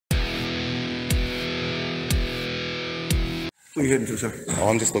Where you heading to, sir? Oh,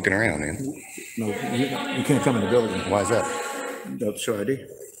 I'm just looking around, man. No, you can't come in the building. Why is that? That's your ID.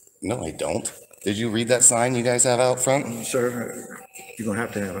 No, I don't. Did you read that sign you guys have out front? Sir, you're going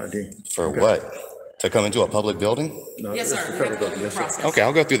to have ID. For what? To come into a public building? No, Yes, sir. federal building. Yes, sir. Okay,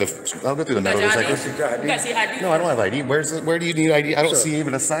 I'll go through the metal detector. You guys see ID? No, I don't have ID. Where do you need ID? I don't see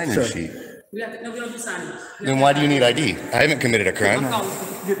even a sign-in sheet. We don't do signing. Then why do you need ID? I haven't committed a crime.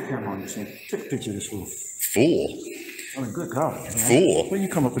 Get the camera on this thing. Take a picture of this fool. Fool. I mean, good God. Man. Fool. Where you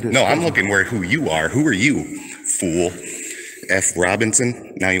come up with this? No, I'm looking who you are. Who are you? Fool. F.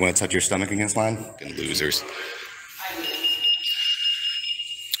 Robinson. Now you want to touch your stomach against mine? Fucking losers.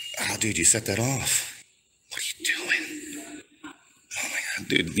 Oh, dude, you set that off. What are you doing? Oh my God,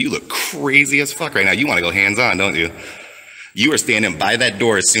 dude, you look crazy as fuck right now. You want to go hands-on, don't you? You were standing by that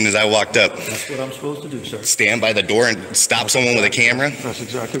door as soon as I walked up. That's what I'm supposed to do, sir. Stand by the door and stop someone with a camera? That's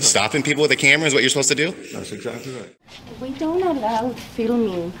exactly right. Stopping people with a camera is what you're supposed to do? That's exactly right. We don't allow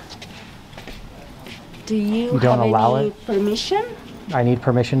filming. Do you don't have allow any it? permission? I need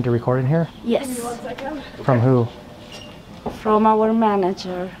permission to record in here? Yes. From who? From our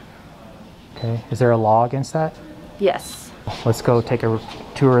manager. Okay. Is there a law against that? Yes. Let's go take a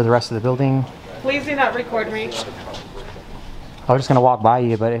tour of the rest of the building. Please do not record me. I was just going to walk by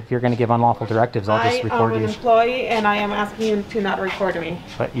you, but if you're going to give unlawful directives, I'll just record I am you. an employee and I am asking you to not record me.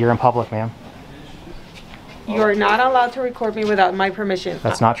 But you're in public, ma'am. You're not allowed to record me without my permission.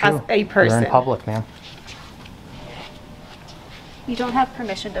 That's not true. As a person. You're in public, ma'am. You don't have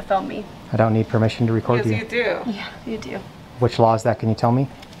permission to film me. I don't need permission to record Yes, you. you do. Yeah, you do. Which law is that? Can you tell me?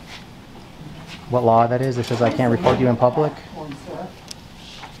 What law that is that says I can't record you in public?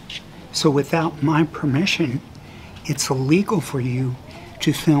 So without my permission, it's illegal for you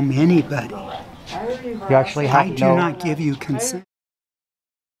to film anybody. You actually have I no... do not give you consent.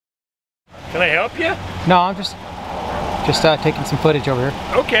 Can I help you? No, I'm just taking some footage over here.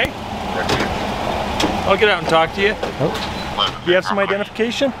 Okay. I'll get out and talk to you. Oh. Do you have some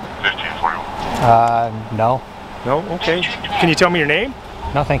identification? No. No? Okay. Can you tell me your name?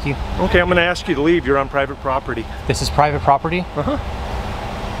 No, thank you. Okay, I'm going to ask you to leave. You're on private property. This is private property? Uh-huh.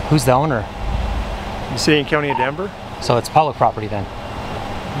 Who's the owner? You say in County of Denver? So it's public property then?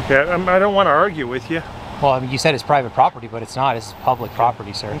 Okay, I don't want to argue with you. Well, I mean, you said it's private property, but it's not. It's public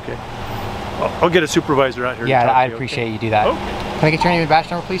property, sir. Okay. I'll get a supervisor out here. Yeah, to talk I'd to you, appreciate okay? you do that. Okay. Can I get your name and badge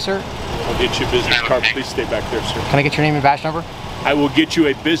number, please, sir? I'll get you a business card. Please stay back there, sir. Can I get your name and badge number? I will get you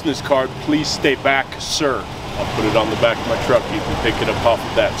a business card. Please stay back, sir. I'll put it on the back of my truck. You can pick it up off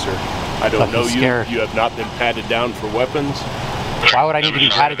of that, sir. I don't know you. Scared. You have not been patted down for weapons. Why would I need to be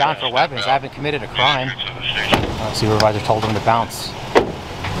patted down for weapons? I haven't committed a crime. Supervisor told him to bounce.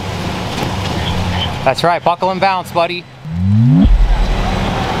 That's right, buckle and bounce, buddy.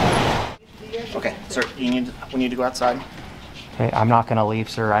 Okay, sir, we need to go outside. Okay, I'm not gonna leave,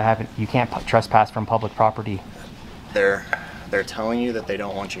 sir. You can't trespass from public property. They're telling you that they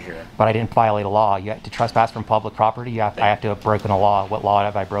don't want you here. But I didn't violate a law. You have to trespass from public property. I have to have broken a law. What law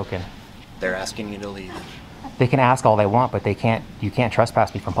have I broken? They're asking you to leave. They can ask all they want, but you can't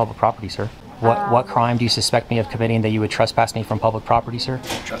trespass me from public property, sir. What crime do you suspect me of committing that you would trespass me from public property, sir?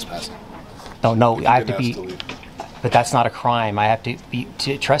 Trespassing. No, I have to be, but that's not a crime. I have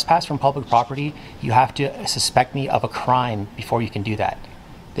to trespass from public property, you have to suspect me of a crime before you can do that.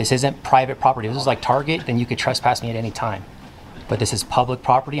 This isn't private property. If this is like Target, then you could trespass me at any time. But this is public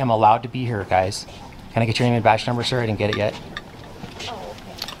property. I'm allowed to be here, guys. Can I get your name and badge number, sir? I didn't get it yet.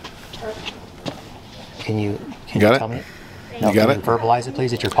 Can you tell me? No, you got it? Verbalize it,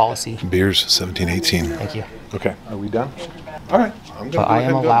 please. It's your policy. Beers 1718. Thank you. Okay, are we done? All right. But I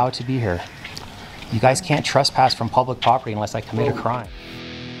am allowed to be here. You guys can't trespass from public property unless I commit a crime.